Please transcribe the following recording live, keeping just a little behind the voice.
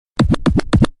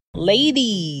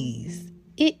Ladies,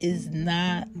 it is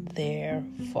not their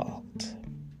fault.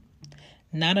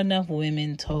 Not enough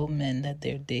women told men that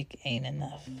their dick ain't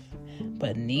enough.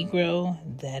 But Negro,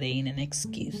 that ain't an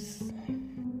excuse.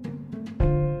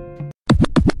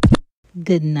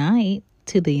 Good night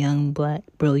to the young, black,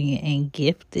 brilliant, and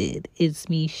gifted. It's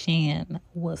me, Shan.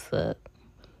 What's up?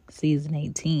 Season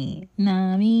 18.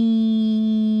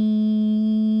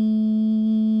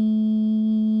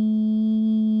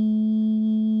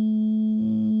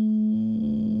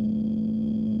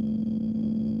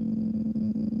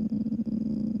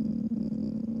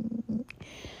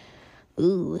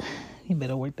 Ooh, you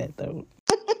better work that throat.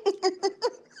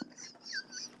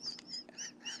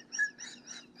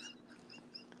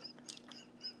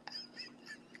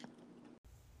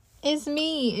 It's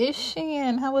me. It's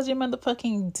Shan. How was your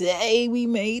motherfucking day? We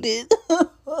made it. But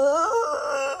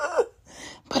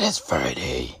it's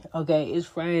Friday. Okay, it's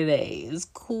Friday. It's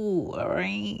cool, all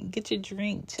right? Get your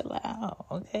drink. Chill out,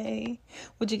 okay?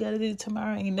 What you gotta do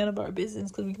tomorrow ain't none of our business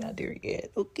because we not there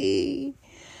yet, okay?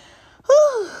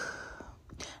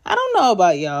 I don't know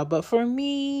about y'all, but for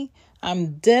me,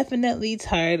 I'm definitely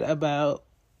tired about,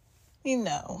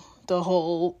 the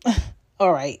whole,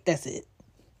 all right, that's it.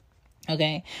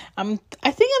 Okay. I think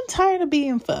I'm tired of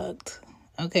being fucked.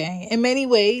 Okay. In many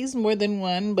ways, more than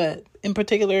one, but in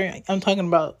particular, I'm talking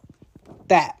about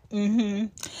that.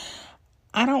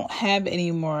 I don't have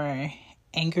any more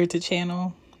Anchor to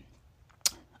channel.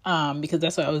 Because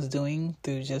that's what I was doing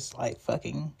through just like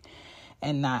fucking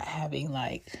and not having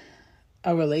like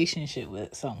a relationship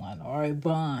with someone or a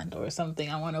bond or something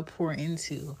I want to pour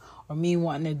into, or me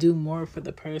wanting to do more for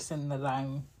the person that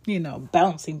I'm,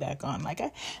 bouncing back on. Like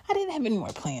I didn't have any more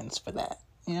plans for that.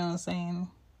 You know what I'm saying?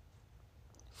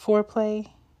 Foreplay,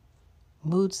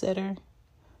 mood setter,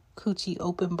 coochie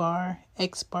open bar,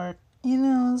 expert. You know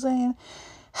what I'm saying?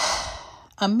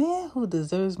 A man who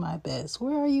deserves my best.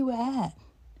 Where are you at?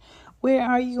 Where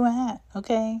are you at?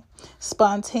 Okay?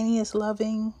 Spontaneous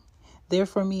loving. There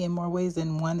for me in more ways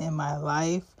than one in my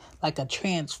life. Like a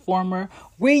transformer.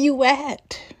 Where you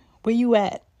at? Where you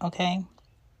at? Okay?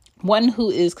 One who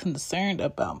is concerned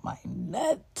about my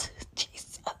nut.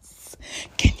 Jesus.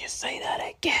 Can you say that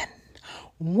again?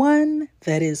 One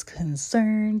that is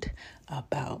concerned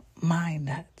about my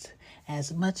nut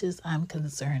as much as I'm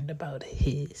concerned about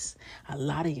his. A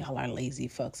lot of y'all are lazy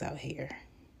fucks out here.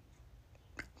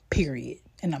 Period.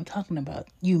 And I'm talking about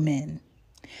you men.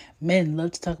 Men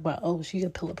love to talk about, oh, she's a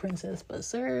pillow princess. But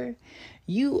sir,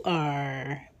 you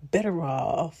are better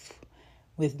off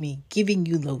with me giving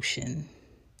you lotion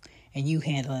and you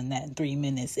handling that in 3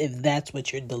 minutes if that's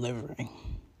what you're delivering.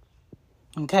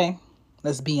 Okay?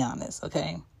 Let's be honest,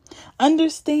 okay?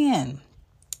 Understand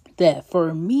that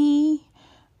for me,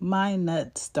 my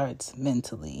nut starts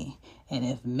mentally. And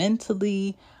if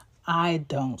mentally I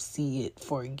don't see it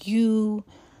for you,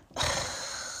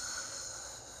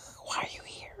 why are you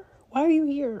here? Why are you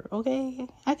here? Okay?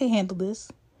 I can handle this.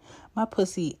 My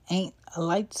pussy ain't a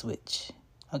light switch.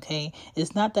 Okay?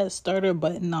 It's not that starter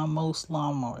button on most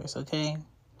lawnmowers. Okay?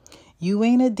 You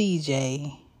ain't a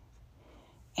DJ.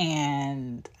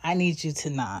 And I need you to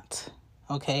not.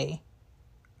 Okay?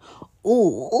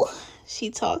 Ooh, she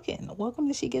talking. Welcome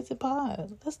to She Gets It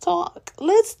Pod. Let's talk.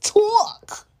 Let's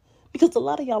talk. Because a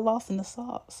lot of y'all lost in the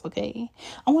sauce, okay?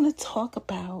 I want to talk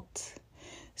about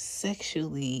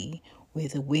sexually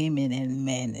with women and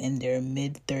men in their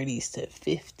mid-30s to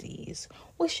 50s.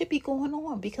 What should be going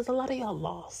on? Because a lot of y'all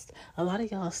lost. A lot of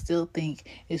y'all still think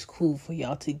it's cool for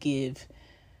y'all to give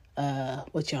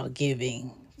what y'all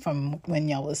giving from when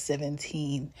y'all was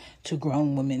 17 to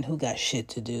grown women who got shit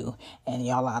to do and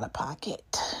y'all out of pocket.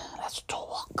 Let's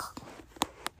talk.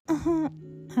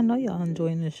 I know y'all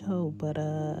enjoying the show, but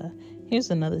here's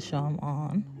another show I'm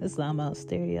on. It's Loud Mouth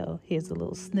Stereo. Here's a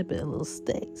little snippet, a little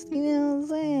sticks. You know what I'm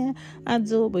saying? I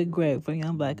do it with Greg from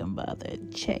Young Black and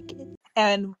Bothered. Check it.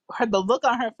 And the look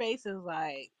on her face is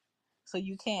like, so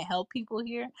you can't help people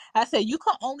here? I said, you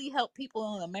can only help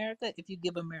people in America if you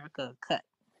give America a cut.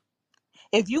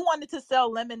 If you wanted to sell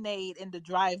lemonade in the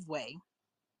driveway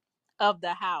of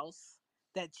the house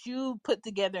that you put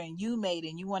together and you made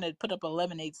and you wanted to put up a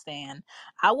lemonade stand,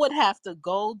 I would have to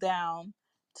go down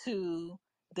to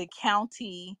the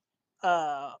county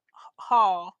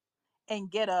hall and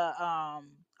get a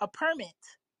permit.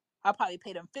 I'll probably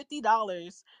pay them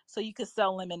 $50 so you could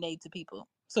sell lemonade to people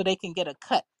so they can get a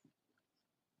cut.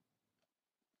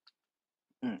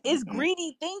 It's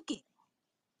greedy thinking.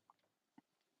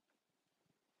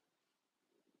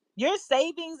 Your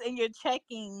savings and your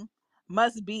checking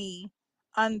must be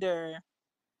under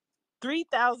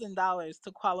 $3,000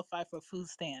 to qualify for food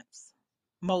stamps.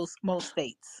 Most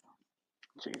states.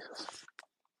 Jesus.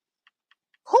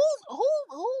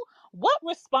 What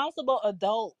responsible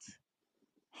adult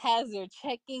has their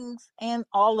checkings and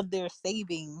all of their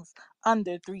savings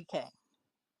under 3K?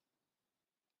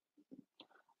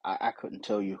 I couldn't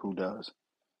tell you who does.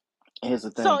 Here's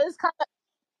the So thing.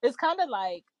 it's kind of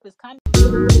like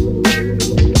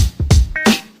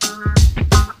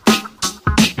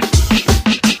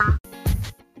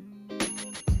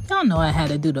y'all know I had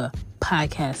to do the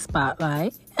podcast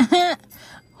spotlight.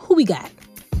 Who we got?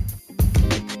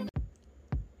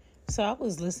 So I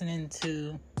was listening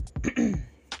to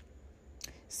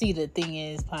See the Thing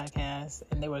Is podcast,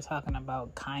 and they were talking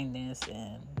about kindness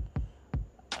and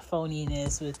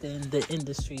phoniness within the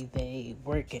industry they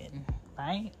work in,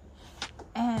 right?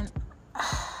 And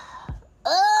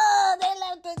they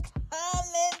left the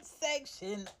comment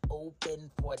section open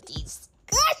for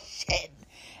discussion.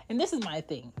 And this is my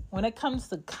thing. When it comes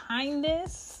to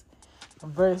kindness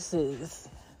versus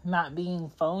not being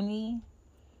phony,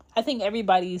 I think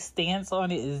everybody's stance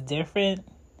on it is different.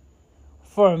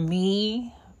 For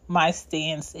me, my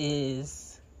stance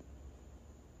is,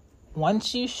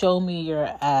 once you show me your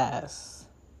ass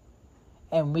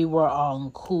and we were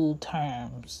on cool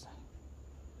terms,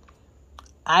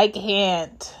 I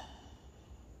can't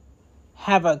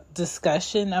have a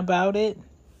discussion about it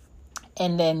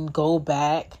and then go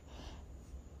back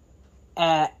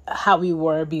at how we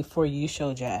were before you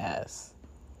showed your ass.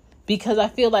 Because I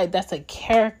feel like that's a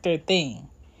character thing.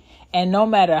 And no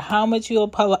matter how much you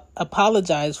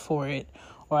apologize for it,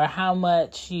 or how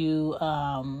much you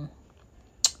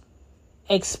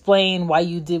explain why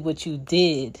you did what you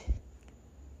did,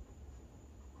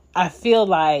 I feel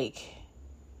like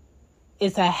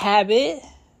it's a habit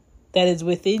that is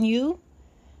within you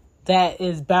that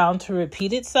is bound to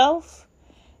repeat itself.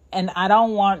 And I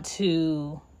don't want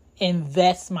to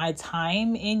invest my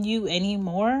time in you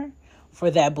anymore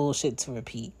for that bullshit to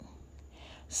repeat.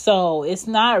 So it's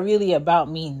not really about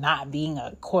me not being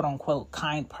a quote unquote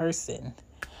kind person.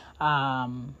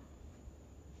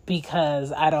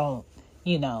 Because I don't,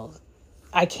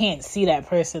 I can't see that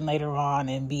person later on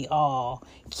and be all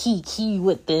key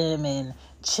with them and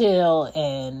chill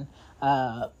and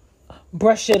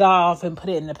brush it off and put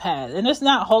it in the past. And it's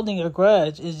not holding a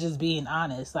grudge, it's just being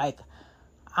honest. Like,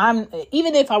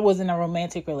 even if I was in a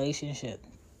romantic relationship,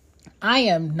 I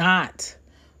am not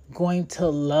going to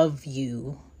love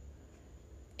you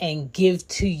and give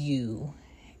to you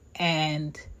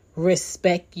and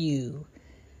respect you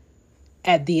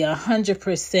at the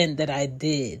 100% that I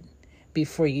did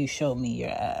before you showed me your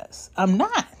ass. I'm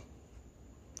not.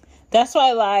 That's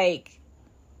why, like,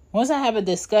 once I have a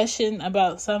discussion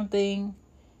about something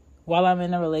while I'm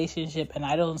in a relationship and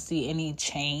I don't see any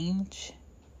change,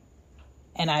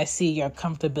 and I see your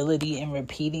comfortability in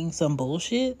repeating some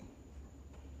bullshit,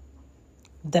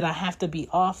 that I have to be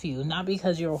off you. Not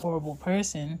because you're a horrible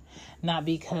person, not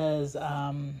because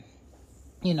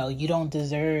you don't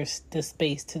deserve the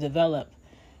space to develop.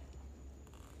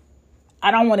 I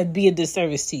don't want to be a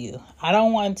disservice to you. I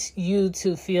don't want you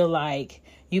to feel like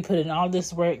you put in all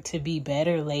this work to be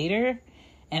better later,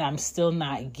 and I'm still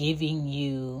not giving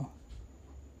you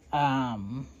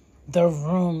the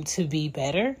room to be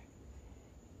better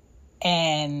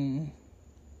and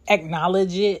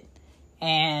acknowledge it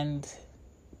and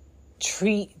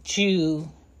treat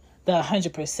you the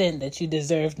 100% that you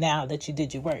deserve now that you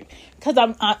did your work. Because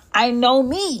I know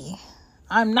me.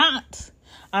 I'm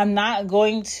not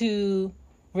going to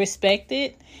respect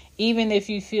it, even if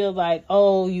you feel like,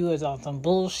 oh, you was on some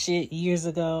bullshit years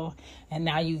ago and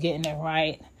now you getting it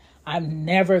right. I'm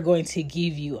never going to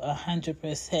give you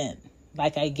 100%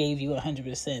 like I gave you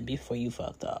 100% before you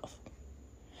fucked off.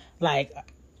 Like,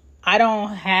 I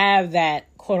don't have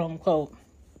that quote unquote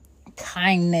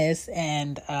kindness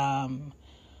and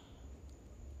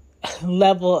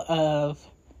level of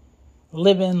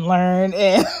live and learn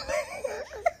and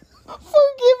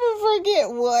forgive and forget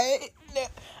what?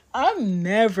 I'm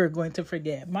never going to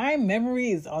forget. My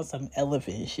memory is on some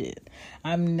elephant shit.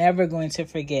 I'm never going to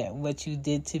forget what you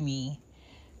did to me,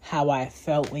 how I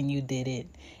felt when you did it,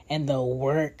 and the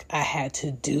work I had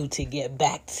to do to get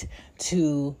back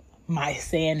to my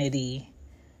sanity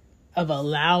of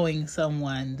allowing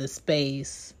someone the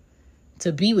space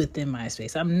to be within my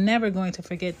space. I'm never going to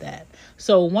forget that.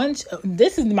 So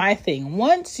this is my thing.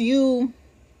 Once you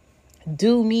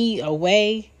do me a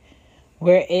way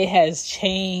where it has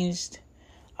changed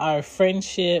our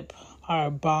friendship,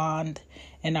 our bond,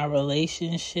 and our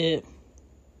relationship,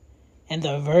 and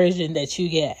the version that you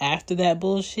get after that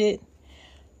bullshit,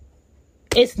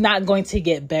 it's not going to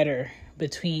get better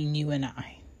between you and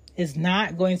I. is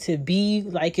not going to be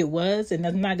like it was, and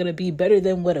it's not going to be better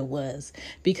than what it was,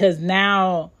 because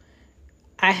now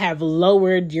I have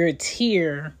lowered your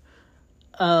tier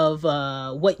of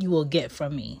what you will get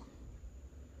from me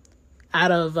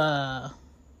out of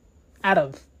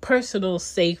personal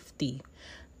safety,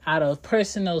 out of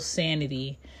personal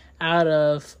sanity, out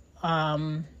of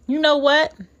you know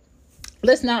what?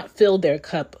 Let's not fill their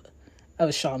cup of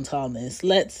Chantalness.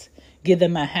 Let's give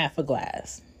them a half a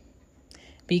glass.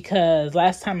 Because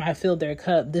last time I filled their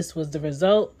cup, this was the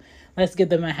result. Let's give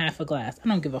them a half a glass. I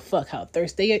don't give a fuck how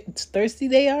thirsty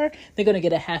they are. They're going to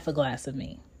get a half a glass of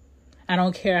me. I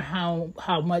don't care how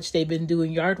much they've been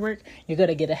doing yard work. You're going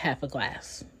to get a half a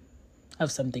glass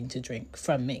of something to drink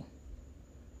from me.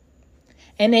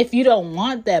 And if you don't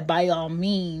want that, by all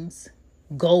means,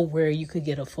 go where you could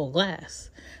get a full glass.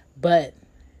 But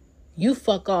you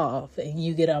fuck off and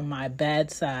you get on my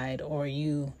bad side, or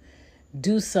you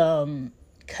do some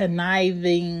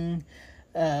conniving,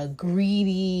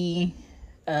 greedy,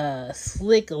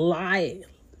 slick lie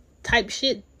type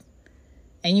shit,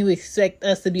 and you expect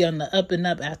us to be on the up and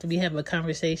up after we have a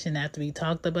conversation, after we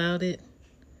talked about it.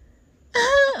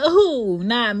 Who?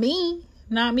 Not me.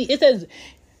 Not me. It says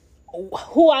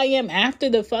who I am after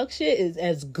the fuck shit is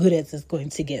as good as it's going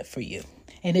to get for you.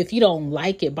 And if you don't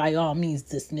like it, by all means,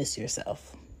 dismiss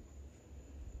yourself.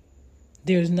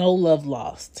 There's no love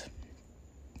lost.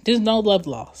 There's no love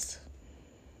lost.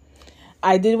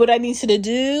 I did what I needed to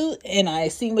do, and I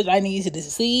seen what I needed to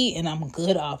see, and I'm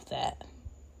good off that.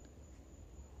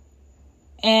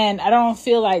 And I don't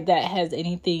feel like that has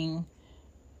anything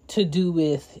to do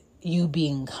with you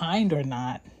being kind or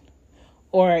not.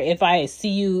 Or if I see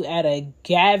you at a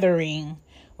gathering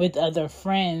with other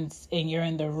friends and you're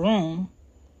in the room,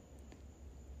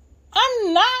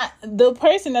 I'm not the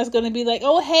person that's going to be like,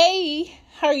 oh, hey,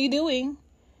 how are you doing?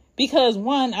 Because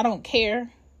 1, I don't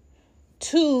care.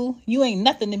 2, you ain't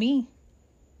nothing to me.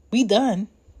 We done.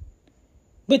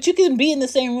 But you can be in the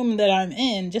same room that I'm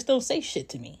in. Just don't say shit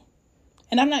to me.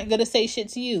 And I'm not going to say shit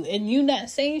to you. And you not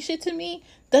saying shit to me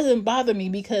doesn't bother me,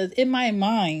 because in my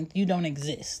mind, you don't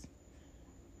exist.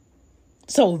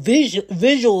 So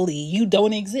visually, you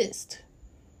don't exist.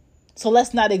 So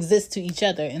let's not exist to each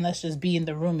other, and let's just be in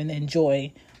the room and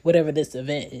enjoy whatever this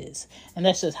event is. And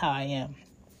that's just how I am.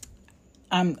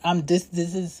 This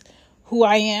is who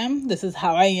I am. This is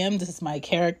how I am. This is my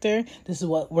character. This is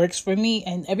what works for me.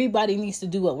 And everybody needs to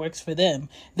do what works for them.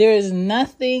 There is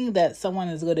nothing that someone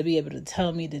is going to be able to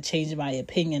tell me to change my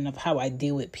opinion of how I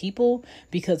deal with people,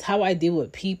 because how I deal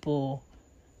with people,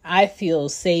 I feel,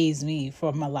 saves me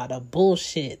from a lot of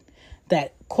bullshit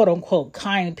that quote unquote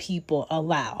kind people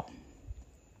allow.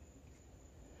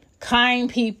 Kind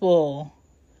people,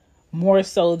 more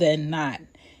so than not,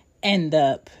 end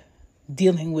up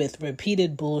dealing with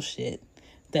repeated bullshit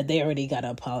that they already got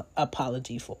an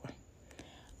apology for.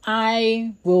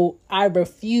 I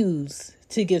refuse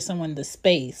to give someone the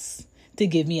space to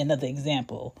give me another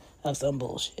example of some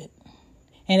bullshit.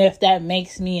 And if that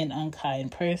makes me an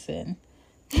unkind person,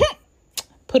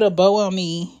 put a bow on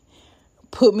me,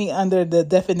 put me under the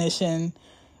definition,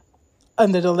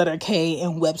 under the letter K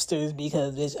in Webster's,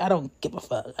 because bitch, I don't give a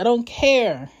fuck. I don't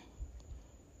care.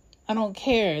 I don't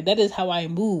care. That is how I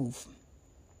move.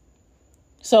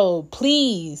 So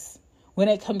please, when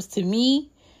it comes to me,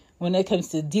 when it comes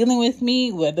to dealing with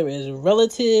me, whether it's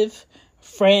relative,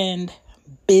 friend,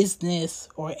 business,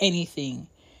 or anything,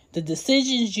 the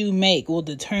decisions you make will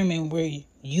determine where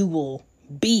you will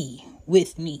be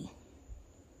with me.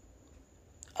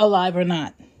 Alive or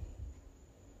not.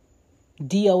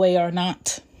 DOA or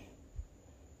not.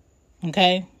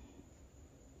 Okay?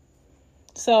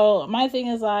 So my thing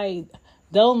is like,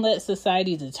 don't let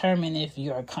society determine if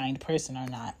you're a kind person or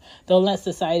not. Don't let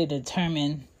society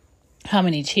determine how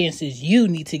many chances you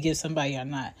need to give somebody or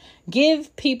not.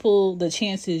 Give people the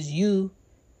chances you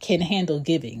can handle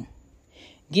giving.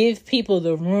 Give people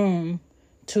the room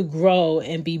to grow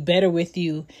and be better with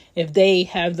you if they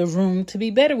have the room to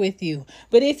be better with you.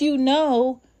 But if you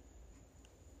know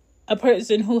a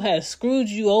person who has screwed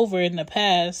you over in the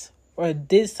past, or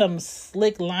did some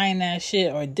slick lying ass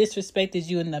shit, or disrespected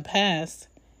you in the past,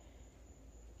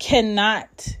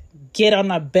 cannot get on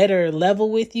a better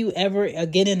level with you ever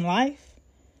again in life,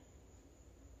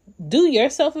 do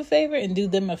yourself a favor and do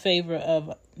them a favor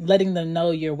of letting them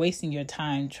know you're wasting your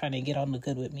time trying to get on the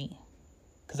good with me.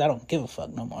 Because I don't give a fuck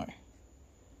no more.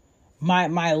 My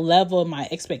level, my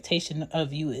expectation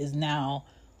of you is now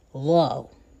low.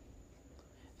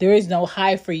 There is no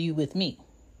high for you with me.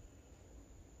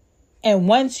 And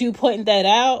once you point that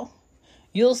out,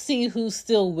 you'll see who's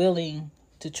still willing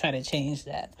to try to change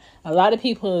that. A lot of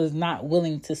people is not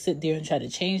willing to sit there and try to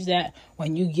change that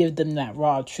when you give them that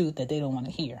raw truth that they don't want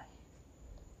to hear.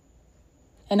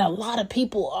 And a lot of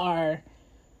people are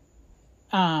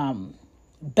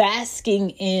basking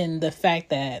in the fact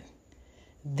that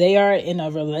they are in a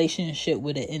relationship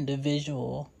with an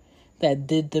individual that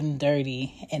did them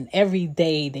dirty, and every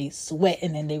day they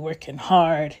sweating and they working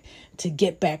hard to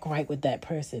get back right with that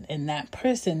person. And that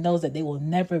person knows that they will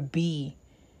never be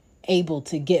able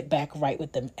to get back right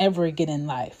with them ever again in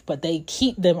life. But they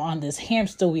keep them on this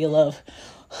hamster wheel of,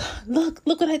 look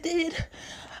what I did.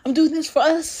 I'm doing this for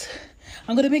us.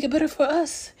 I'm going to make it better for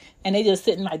us. And they just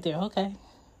sitting right there.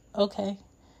 Okay.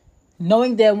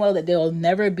 Knowing damn well that they'll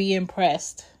never be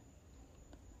impressed.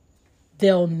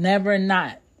 They'll never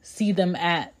not see them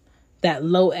at that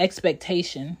low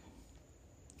expectation.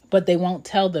 But they won't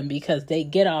tell them because they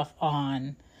get off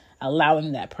on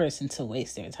allowing that person to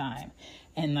waste their time.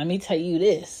 And let me tell you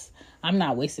this. I'm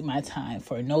not wasting my time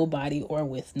for nobody or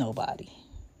with nobody.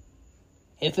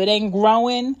 If it ain't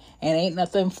growing and ain't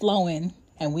nothing flowing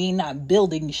and we not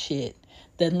building shit,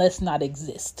 then let's not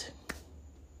exist.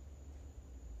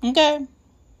 Okay?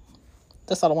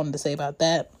 That's all I wanted to say about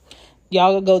that.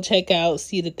 Y'all go check out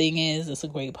See the Thing Is. It's a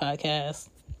great podcast.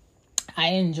 I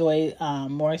enjoy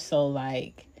more so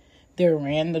like their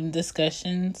random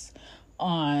discussions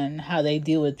on how they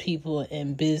deal with people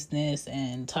in business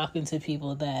and talking to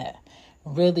people that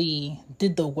really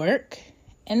did the work.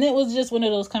 And it was just one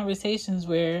of those conversations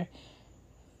where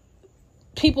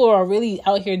people are really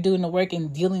out here doing the work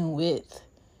and dealing with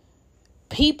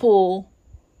people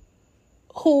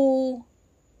who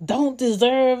don't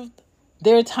deserve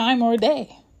their time or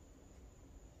day.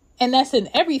 And that's in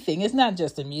everything. It's not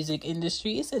just the music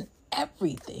industry. It's in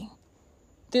everything.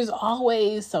 There's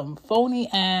always some phony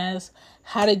ass,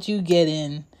 how did you get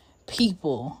in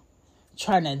people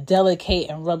trying to delegate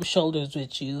and rub shoulders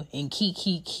with you and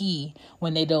key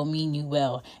when they don't mean you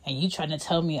well. And you trying to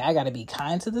tell me I got to be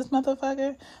kind to this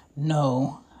motherfucker?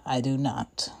 No, I do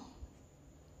not.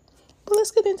 But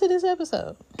let's get into this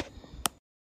episode.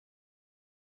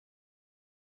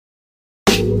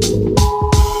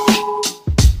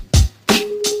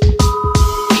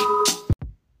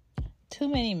 Too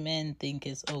many men think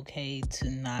it's okay to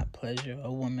not pleasure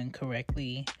a woman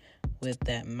correctly with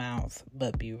that mouth,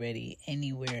 but be ready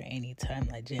anywhere, anytime,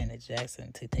 like Janet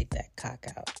Jackson, to take that cock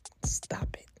out.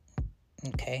 Stop it.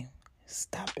 Okay?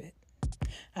 Stop it.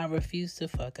 I refuse to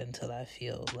fuck until I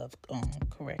feel loved on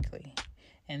correctly.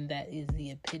 And that is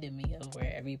the epitome of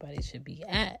where everybody should be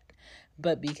at.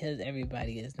 But because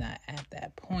everybody is not at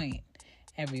that point,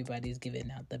 everybody's giving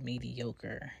out the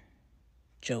mediocre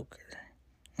joker.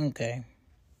 Okay.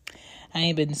 I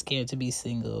ain't been scared to be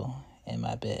single in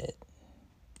my bed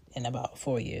in about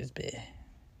 4 years, bitch.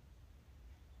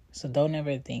 So don't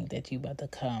ever think that you about to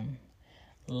come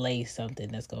lay something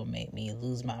that's going to make me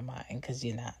lose my mind, because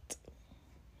you're not.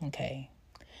 Okay?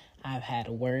 I've had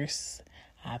worse.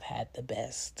 I've had the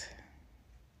best.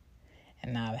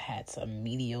 And I've had some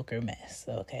mediocre mess,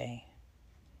 okay?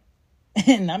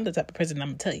 And I'm the type of person I'm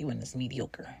going to tell you when it's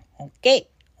mediocre. Okay?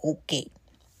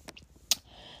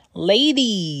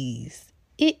 Ladies,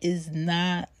 it is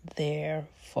not their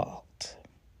fault.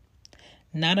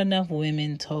 Not enough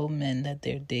women told men that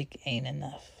their dick ain't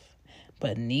enough.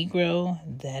 But Negro,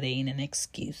 that ain't an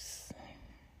excuse.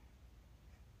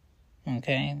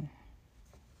 Okay?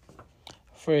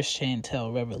 First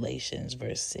Chantel Revelations,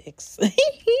 verse 6.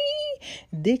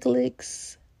 Dick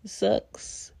licks,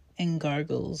 sucks, and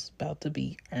gargles about to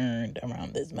be earned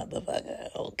around this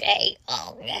motherfucker. Okay?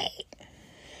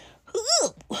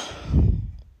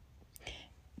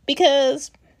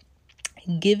 Because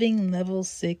giving level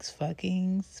 6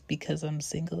 fuckings because I'm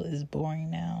single is boring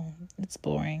now. It's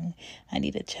boring. I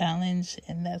need a challenge,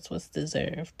 and that's what's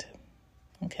deserved.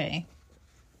 Okay?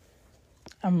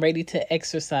 I'm ready to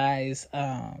exercise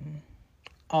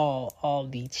all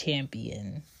the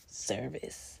champion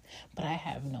service. But I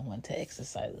have no one to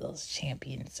exercise those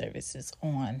champion services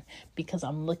on, because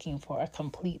I'm looking for a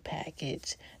complete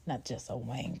package, not just a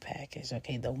wang package.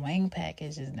 Okay, the wang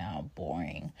package is now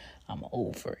boring. I'm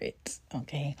over it.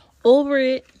 Okay, over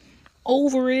it.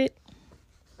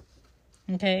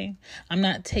 Okay, I'm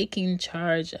not taking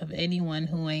charge of anyone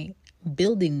who ain't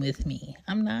building with me.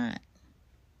 I'm not.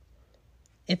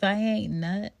 If I ain't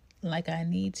nut like I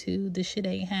need to, the shit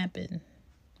ain't happen.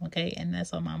 Okay, and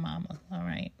that's on my mama. All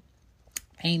right.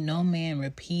 Ain't no man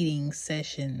repeating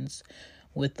sessions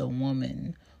with a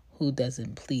woman who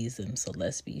doesn't please him. So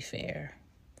let's be fair.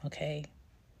 Okay?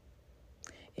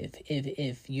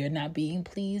 If you're not being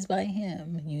pleased by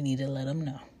him, you need to let him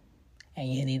know.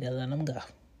 And you need to let him go.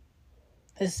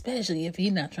 Especially if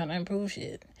he's not trying to improve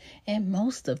shit. And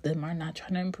most of them are not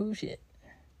trying to improve shit.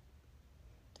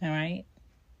 All right?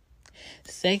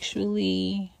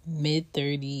 Sexually,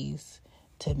 mid-30s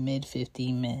to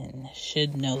mid-50 men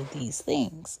should know these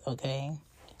things, okay?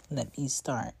 Let me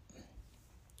start.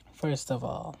 First of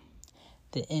all,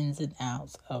 the ins and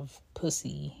outs of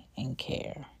pussy and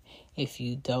care. If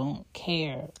you don't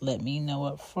care, let me know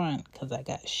up front, because I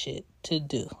got shit to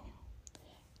do.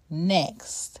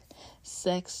 Next,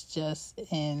 sex just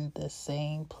in the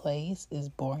same place is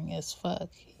boring as fuck.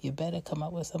 You better come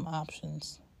up with some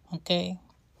options, okay?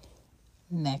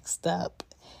 Next up,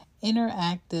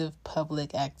 interactive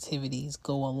public activities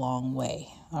go a long way,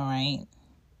 all right?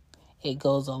 It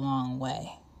goes a long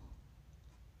way.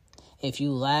 If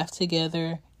you laugh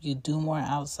together, you do more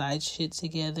outside shit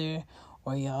together,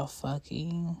 or y'all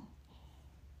fucking,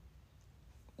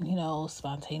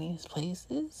 spontaneous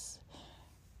places,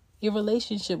 your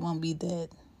relationship won't be dead.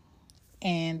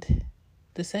 And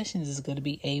the sessions is going to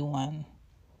be A1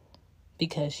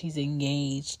 because she's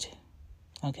engaged.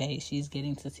 Okay, she's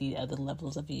getting to see other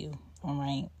levels of you. All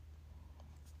right.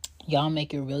 Y'all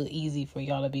make it real easy for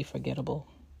y'all to be forgettable.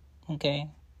 Okay.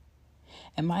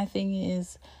 And my thing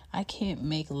is, I can't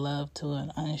make love to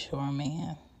an unsure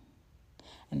man.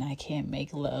 And I can't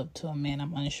make love to a man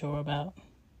I'm unsure about.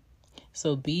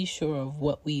 So be sure of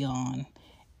what we on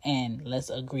and let's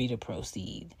agree to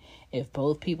proceed. If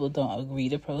both people don't agree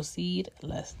to proceed,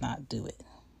 let's not do it.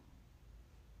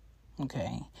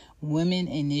 Okay? Women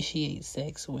initiate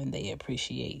sex when they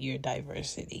appreciate your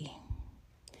diversity.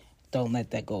 Don't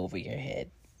let that go over your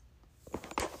head.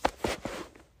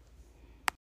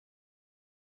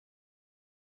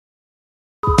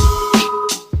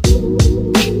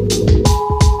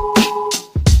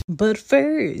 But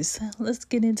first, let's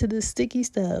get into the sticky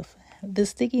stuff. The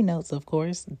sticky notes, of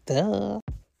course. Duh.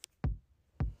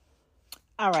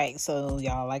 All right, so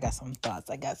y'all, I got some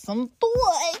thoughts.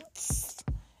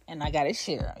 And I got to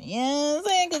share them. You know what I'm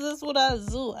saying? Because that's what I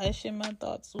do. I share my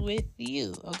thoughts with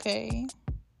you, okay?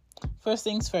 First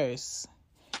things first.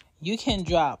 You can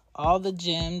drop all the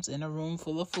gems in a room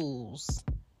full of fools.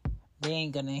 They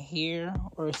ain't going to hear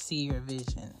or see your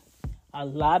vision. A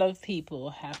lot of people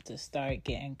have to start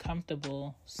getting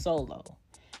comfortable solo.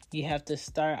 You have to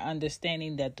start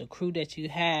understanding that the crew that you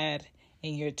had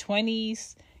in your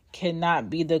 20s cannot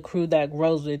be the crew that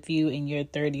grows with you in your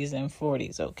 30s and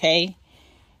 40s, okay?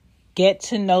 Get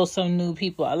to know some new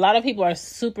people. A lot of people are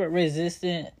super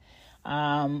resistant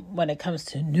when it comes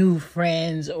to new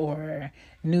friends or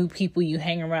new people you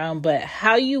hang around. But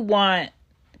how you want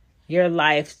your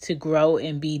life to grow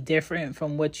and be different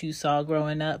from what you saw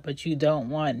growing up, but you don't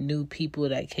want new people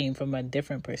that came from a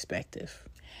different perspective.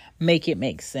 Make it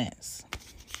make sense.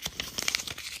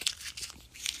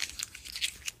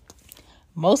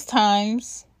 Most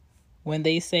times when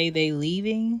they say they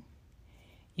leaving,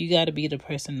 you got to be the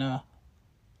person to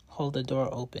hold the door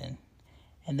open.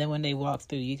 And then when they walk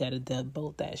through, you got to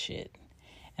deadbolt that shit.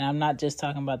 And I'm not just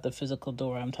talking about the physical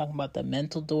door. I'm talking about the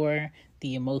mental door,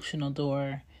 the emotional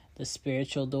door, the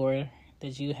spiritual door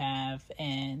that you have,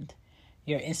 and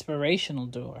your inspirational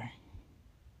door.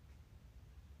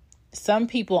 Some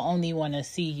people only want to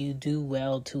see you do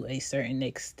well to a certain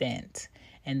extent,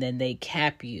 and then they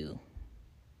cap you.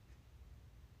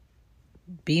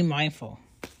 Be mindful.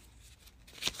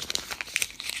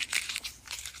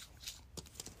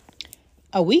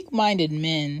 A weak-minded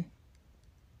man,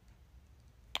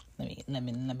 let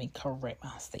me correct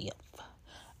myself.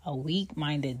 A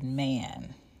weak-minded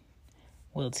man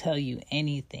will tell you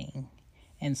anything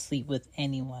and sleep with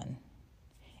anyone,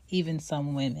 even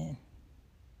some women.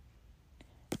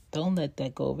 Don't let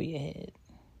that go over your head.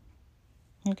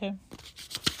 Okay?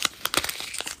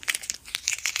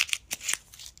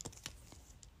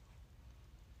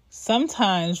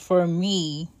 Sometimes for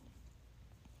me,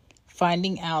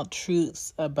 finding out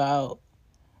truths about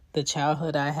the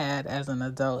childhood I had as an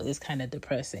adult is kind of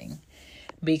depressing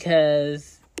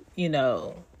because,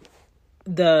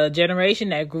 the generation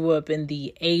that grew up in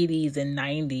the 80s and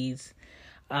 90s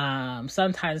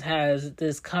sometimes has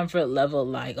this comfort level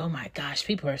like, oh my gosh,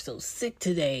 people are so sick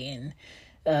today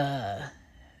and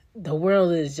the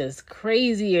world is just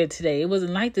crazier today. It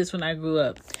wasn't like this when I grew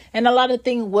up. And a lot of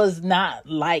things was not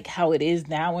like how it is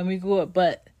now when we grew up.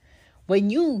 But when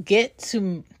you get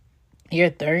to your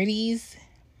 30s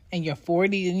and your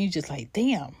 40s and you just like,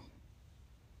 damn,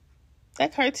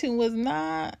 that cartoon was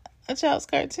not a child's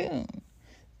cartoon.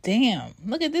 Damn,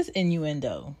 look at this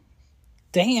innuendo.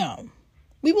 Damn,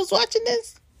 we was watching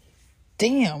this.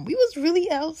 Damn, we was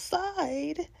really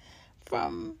outside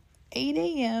from 8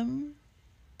 a.m.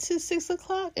 to 6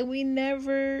 o'clock and we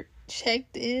never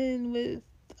checked in with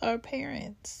are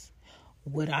parents.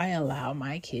 Would I allow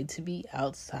my kid to be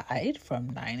outside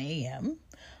from 9 a.m.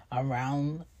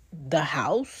 around the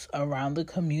house, around the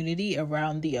community,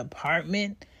 around the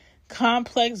apartment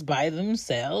complex by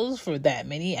themselves for that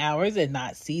many hours and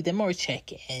not see them or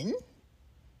check in?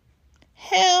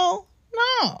 Hell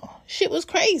no. Shit was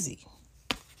crazy.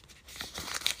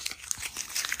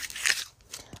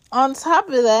 On top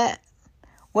of that,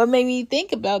 what made me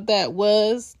think about that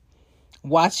was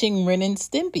watching Ren and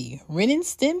Stimpy. Ren and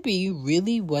Stimpy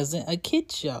really wasn't a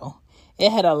kid show.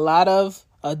 It had a lot of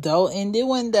adult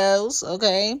innuendos,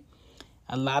 okay?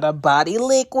 A lot of body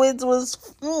liquids was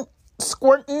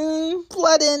squirting,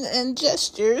 flooding, and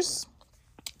gestures.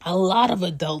 A lot of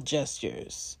adult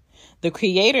gestures. The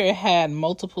creator had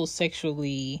multiple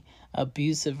sexually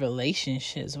abusive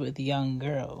relationships with young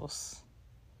girls,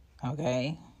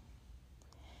 okay?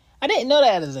 I didn't know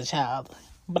that as a child,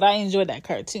 but I enjoyed that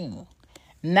cartoon.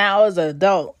 Now as an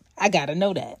adult, I gotta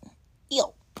know that.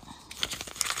 Yo.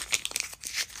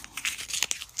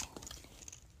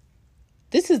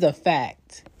 This is a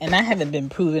fact, and I haven't been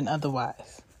proven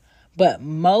otherwise. But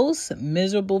most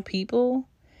miserable people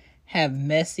have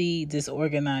messy,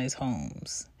 disorganized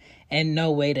homes and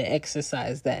no way to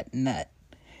exercise that nut.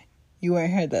 You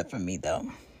ain't heard that from me,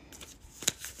 though.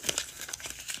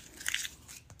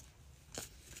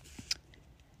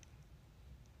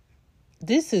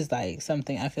 This is like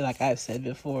something I feel like I've said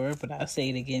before, but I'll say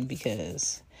it again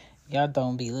because y'all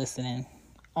don't be listening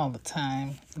all the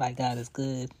time. Like, God is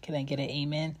good. Can I get an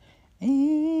amen?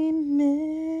 Amen.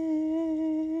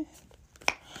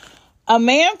 A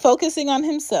man focusing on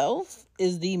himself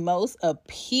is the most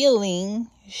appealing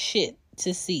shit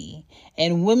to see.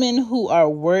 And women who are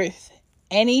worth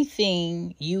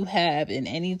anything you have and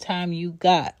any time you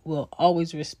got will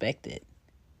always respect it.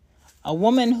 A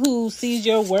woman who sees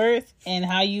your worth and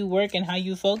how you work and how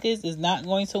you focus is not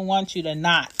going to want you to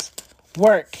not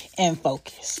work and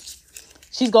focus.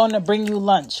 She's going to bring you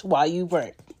lunch while you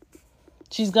work.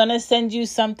 She's going to send you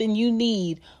something you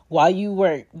need while you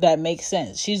work that makes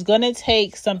sense. She's going to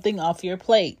take something off your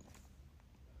plate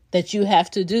that you have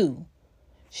to do.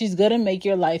 She's going to make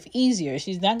your life easier.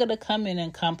 She's not going to come in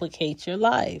and complicate your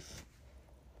life.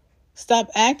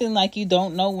 Stop acting like you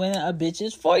don't know when a bitch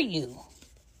is for you.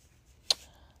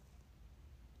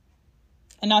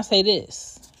 And I'll say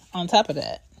this, on top of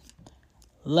that,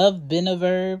 love been a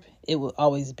verb, it will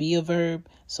always be a verb,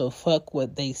 so fuck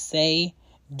what they say,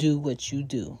 do what you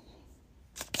do.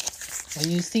 When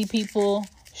you see people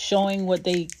showing what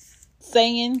they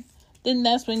saying, then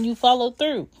that's when you follow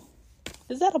through.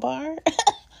 Is that a bar?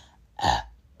 A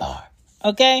bar.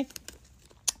 Okay?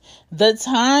 The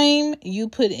time you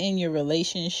put in your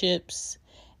relationships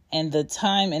and the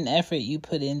time and effort you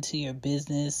put into your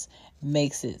business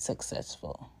makes it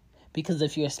successful. Because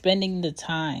if you're spending the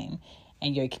time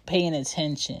and you're paying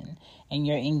attention and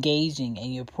you're engaging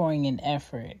and you're pouring in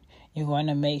effort, you're going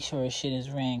to make sure shit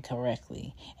is ran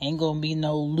correctly. Ain't going to be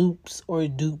no loops or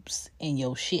dupes in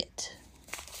your shit.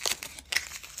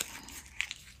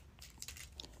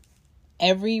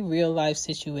 Every real life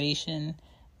situation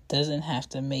doesn't have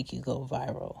to make you go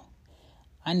viral.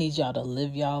 I need y'all to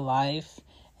live y'all life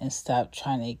and stop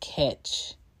trying to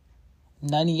catch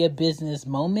none of your business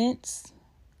moments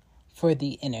for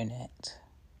the internet.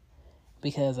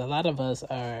 Because a lot of us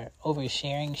are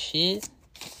oversharing shit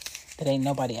that ain't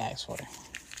nobody asked for.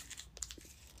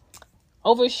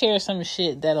 Overshare some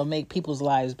shit that'll make people's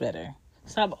lives better.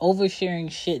 Stop oversharing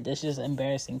shit that's just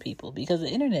embarrassing people. Because the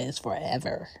internet is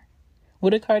forever. What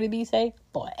did Cardi B say?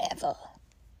 Forever.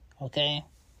 Okay?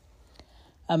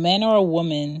 A man or a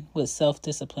woman with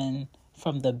self-discipline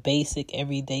from the basic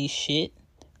everyday shit,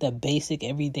 the basic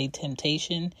everyday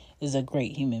temptation, is a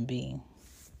great human being.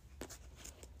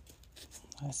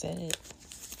 I said it.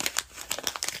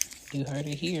 You heard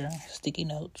it here. Sticky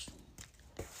notes.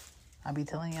 I be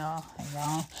telling y'all,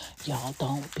 and y'all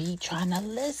don't be trying to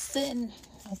listen.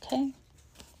 Okay?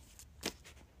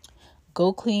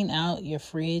 Go clean out your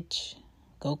fridge.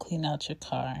 Go clean out your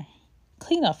car.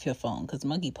 Clean off your phone, because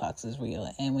monkeypox is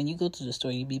real. And when you go to the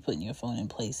store, you be putting your phone in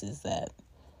places that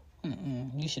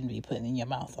you shouldn't be putting in your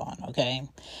mouth on, okay?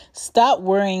 Stop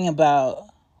worrying about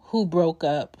who broke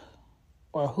up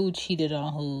or who cheated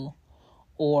on who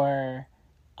or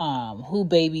who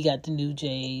baby got the new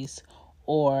J's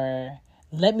or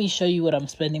let me show you what I'm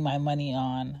spending my money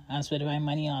on. I'm spending my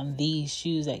money on these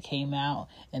shoes that came out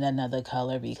in another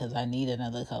color because I need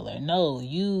another color. No,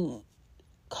 you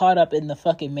caught up in the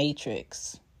fucking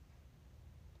Matrix.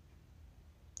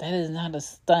 That is not a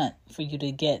stunt for you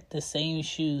to get the same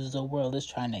shoes the world is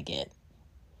trying to get.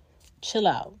 Chill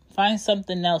out. Find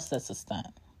something else that's a stunt.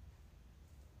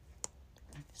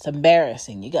 It's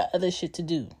embarrassing. You got other shit to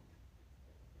do.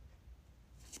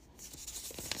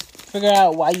 Figure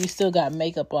out why you still got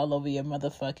makeup all over your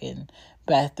motherfucking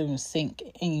bathroom sink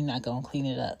and you're not gonna clean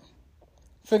it up.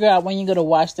 Figure out when you're gonna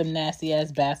wash them nasty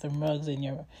ass bathroom rugs in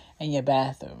your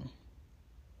bathroom.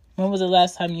 When was the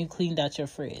last time you cleaned out your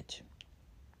fridge?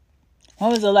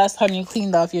 When was the last time you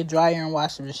cleaned off your dryer and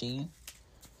washing machine?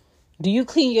 Do you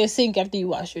clean your sink after you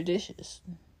wash your dishes?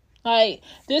 Like,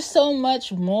 there's so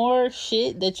much more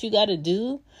shit that you gotta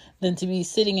do than to be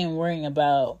sitting and worrying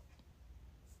about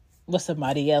what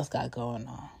somebody else got going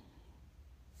on.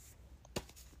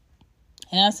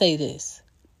 And I say this,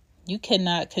 you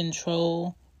cannot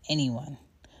control anyone.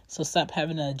 So stop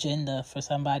having an agenda for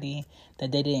somebody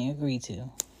that they didn't agree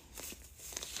to.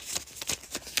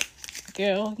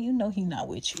 Girl, you know he not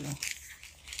with you.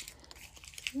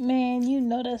 Man, you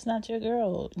know that's not your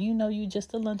girl. You know you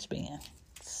just a lunch man.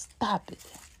 Stop it.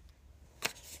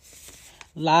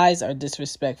 Lies are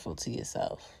disrespectful to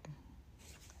yourself.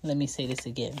 Let me say this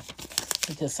again.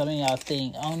 Because some of y'all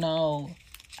think, oh no,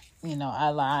 I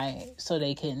lie so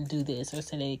they can do this or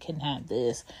so they can have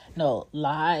this. No,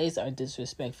 lies are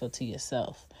disrespectful to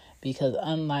yourself. Because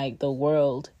unlike the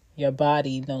world, your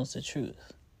body knows the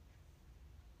truth.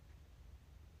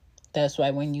 That's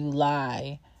why when you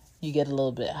lie, you get a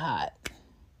little bit hot.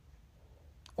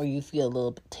 Or you feel a little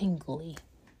bit tingly.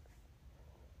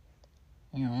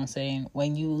 You know what I'm saying?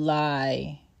 When you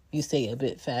lie, you say it a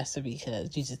bit faster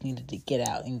because you just needed to get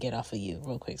out and get off of you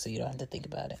real quick so you don't have to think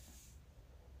about it.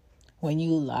 When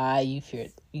you lie, you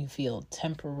feel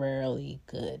temporarily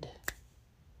good.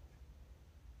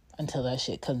 Until that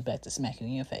shit comes back to smack you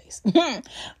in your face.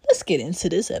 Let's get into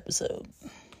this episode.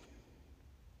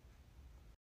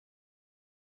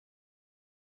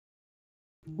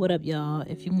 What up, y'all?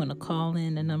 If you want to call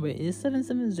in, the number is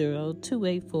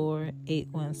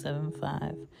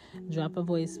 770-284-8175. Drop a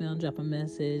voicemail, drop a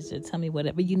message, or tell me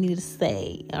whatever you need to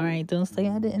say. All right? Don't say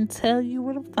I didn't tell you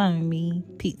where to find me.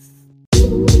 Peace.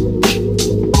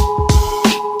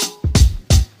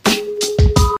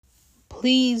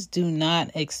 Please do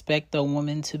not expect a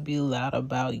woman to be loud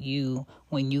about you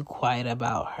when you quiet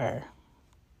about her.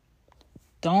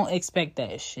 Don't expect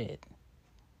that shit.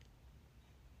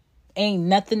 Ain't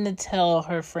nothing to tell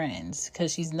her friends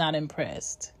because she's not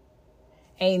impressed.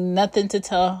 Ain't nothing to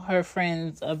tell her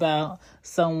friends about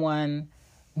someone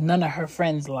none of her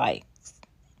friends likes.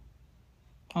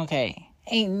 Okay.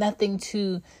 Ain't nothing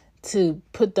to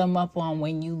put them up on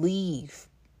when you leave.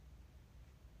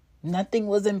 Nothing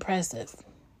was impressive.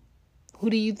 Who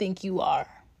do you think you are?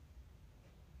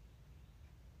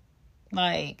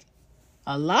 Like,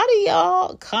 a lot of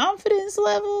y'all confidence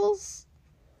levels,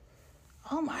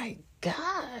 oh my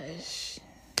gosh.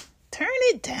 Turn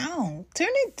it down.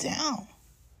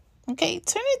 Okay,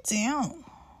 turn it down.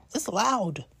 It's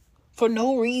loud for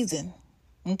no reason.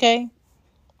 Okay?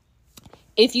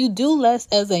 If you do less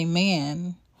as a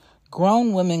man,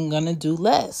 grown women gonna do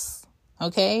less.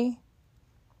 Okay?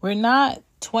 We're not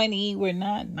 20, we're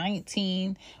not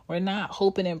 19, we're not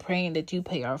hoping and praying that you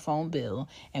pay our phone bill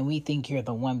and we think you're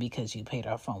the one because you paid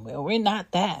our phone bill. We're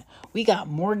not that. We got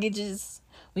mortgages,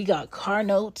 we got car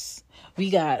notes,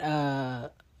 we got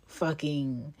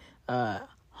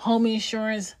home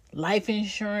insurance, life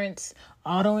insurance,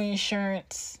 auto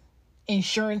insurance,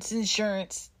 insurance.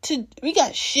 We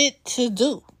got shit to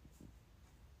do.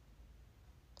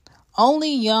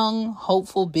 Only young,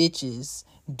 hopeful bitches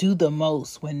do the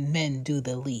most when men do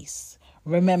the least.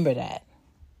 Remember that.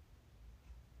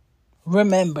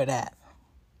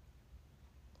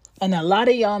 And a lot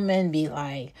of y'all men be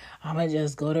like, I'm going to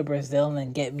just go to Brazil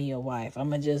and get me a wife. I'm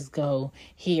going to just go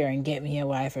here and get me a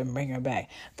wife and bring her back.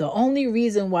 The only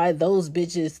reason why those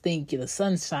bitches think the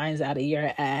sun shines out of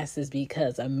your ass is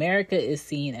because America is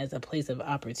seen as a place of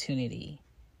opportunity.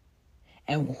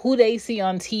 And who they see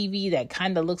on TV that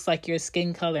kind of looks like your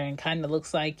skin color and kind of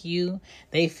looks like you,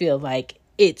 they feel like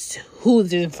it's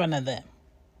who's in front of them.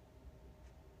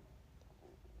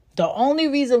 The only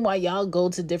reason why y'all go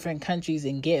to different countries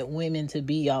and get women to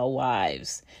be y'all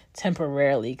wives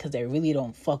temporarily because they really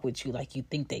don't fuck with you like you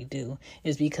think they do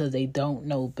is because they don't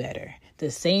know better. The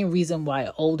same reason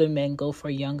why older men go for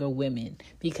younger women,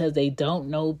 because they don't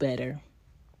know better.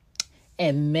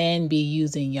 And men be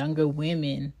using younger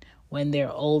women when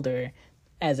they're older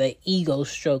as an ego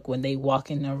stroke when they walk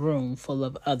in a room full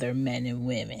of other men and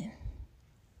women.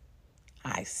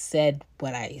 I said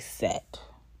what I said.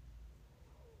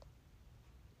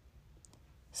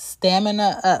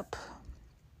 Stamina up.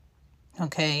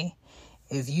 Okay?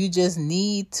 If you just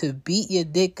need to beat your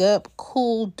dick up,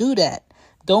 cool, do that.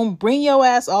 Don't bring your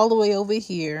ass all the way over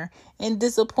here and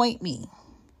disappoint me.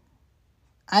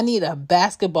 I need a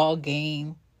basketball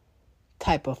game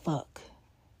type of fuck.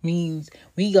 Means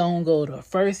we gonna go the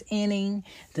first inning,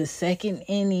 the second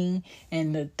inning,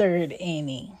 and the third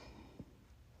inning.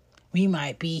 We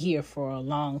might be here for a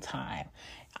long time.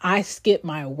 I skip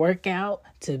my workout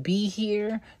to be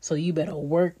here, so you better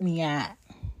work me out.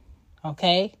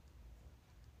 Okay?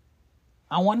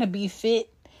 I want to be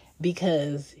fit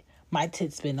because my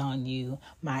tits been on you,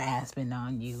 my ass been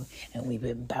on you, and we've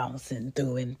been bouncing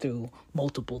through and through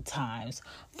multiple times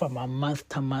from a month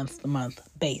to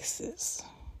month basis.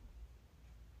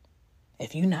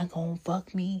 If you're not gonna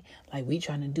fuck me like we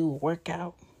trying to do a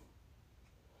workout,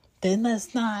 then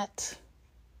let's not.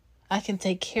 I can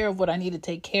take care of what I need to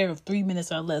take care of 3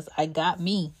 minutes or less. I got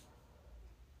me.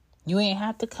 You ain't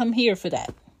have to come here for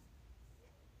that.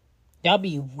 Y'all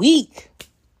be weak.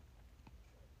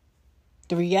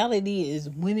 The reality is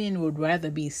women would rather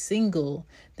be single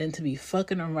than to be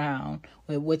fucking around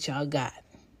with what y'all got.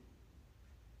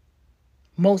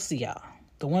 Most of y'all.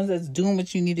 The ones that's doing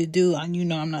what you need to do, and you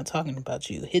know I'm not talking about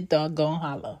you. Hit dog, go and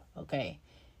holler, okay?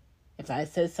 If I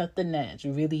said something that's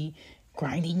really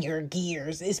grinding your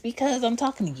gears, it's because I'm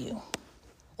talking to you.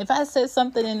 If I said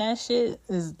something and that shit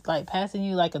is like passing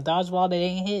you like a dodgeball that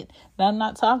ain't hit, then I'm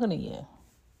not talking to you.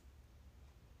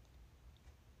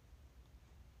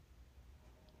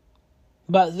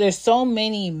 But there's so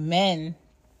many men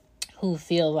who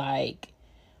feel like,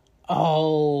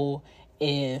 oh,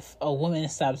 if a woman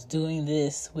stops doing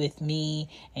this with me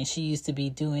and she used to be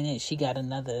doing it, she got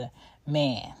another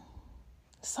man.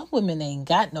 Some women ain't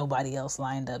got nobody else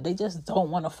lined up. They just don't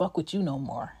want to fuck with you no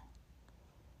more.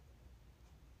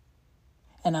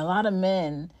 And a lot of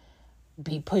men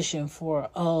be pushing for,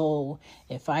 oh,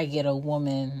 if I get a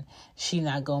woman, she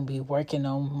not going to be working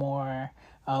no more.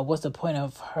 What's the point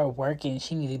of her working?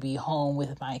 She need to be home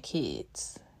with my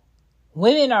kids.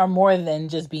 Women are more than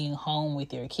just being home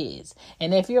with your kids.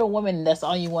 And if you're a woman, that's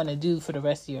all you want to do for the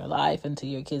rest of your life until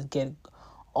your kids get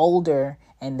older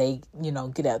and they,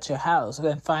 get out your house,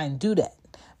 then fine, do that.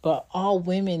 But all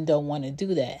women don't want to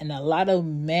do that. And a lot of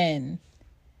men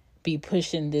be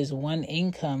pushing this one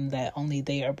income that only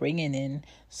they are bringing in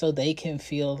so they can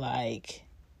feel like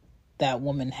that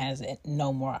woman has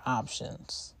no more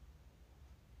options.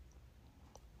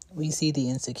 We see the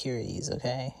insecurities,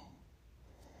 okay?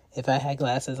 If I had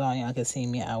glasses on, y'all could see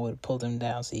me, I would pull them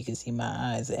down so you can see my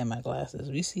eyes and my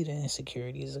glasses. We see the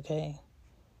insecurities, okay?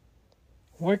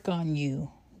 Work on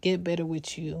you. Get better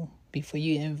with you before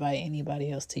you invite anybody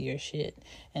else to your shit.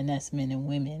 And that's men and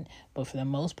women. But for the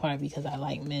most part, because I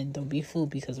like men, don't be fooled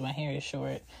because my hair is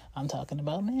short. I'm talking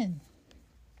about men.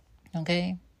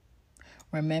 Okay?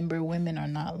 Remember, women are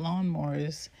not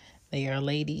lawnmowers. They are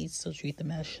ladies, so treat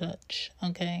them as such.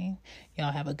 Okay?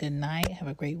 Y'all have a good night. Have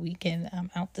a great weekend. I'm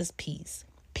out this piece.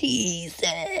 Peace.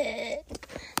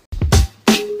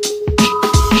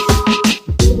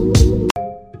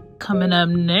 Coming up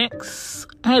next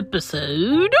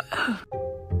episode.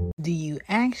 Do you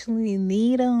actually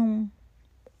need them?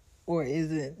 Or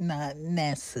is it not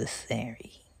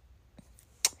necessary?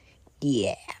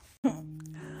 Yeah.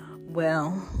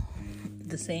 Well,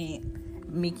 this ain't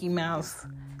Mickey Mouse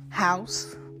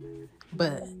house,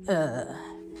 but it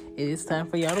is time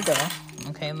for y'all to go.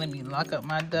 Okay, let me lock up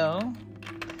my door,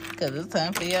 cause it's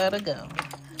time for y'all to go.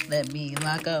 Let me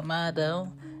lock up my door,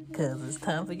 cause it's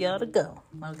time for y'all to go.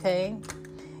 Okay,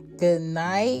 good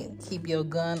night. Keep your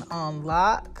gun on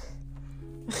lock.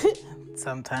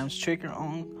 Sometimes trigger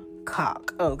on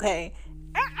cock. Okay.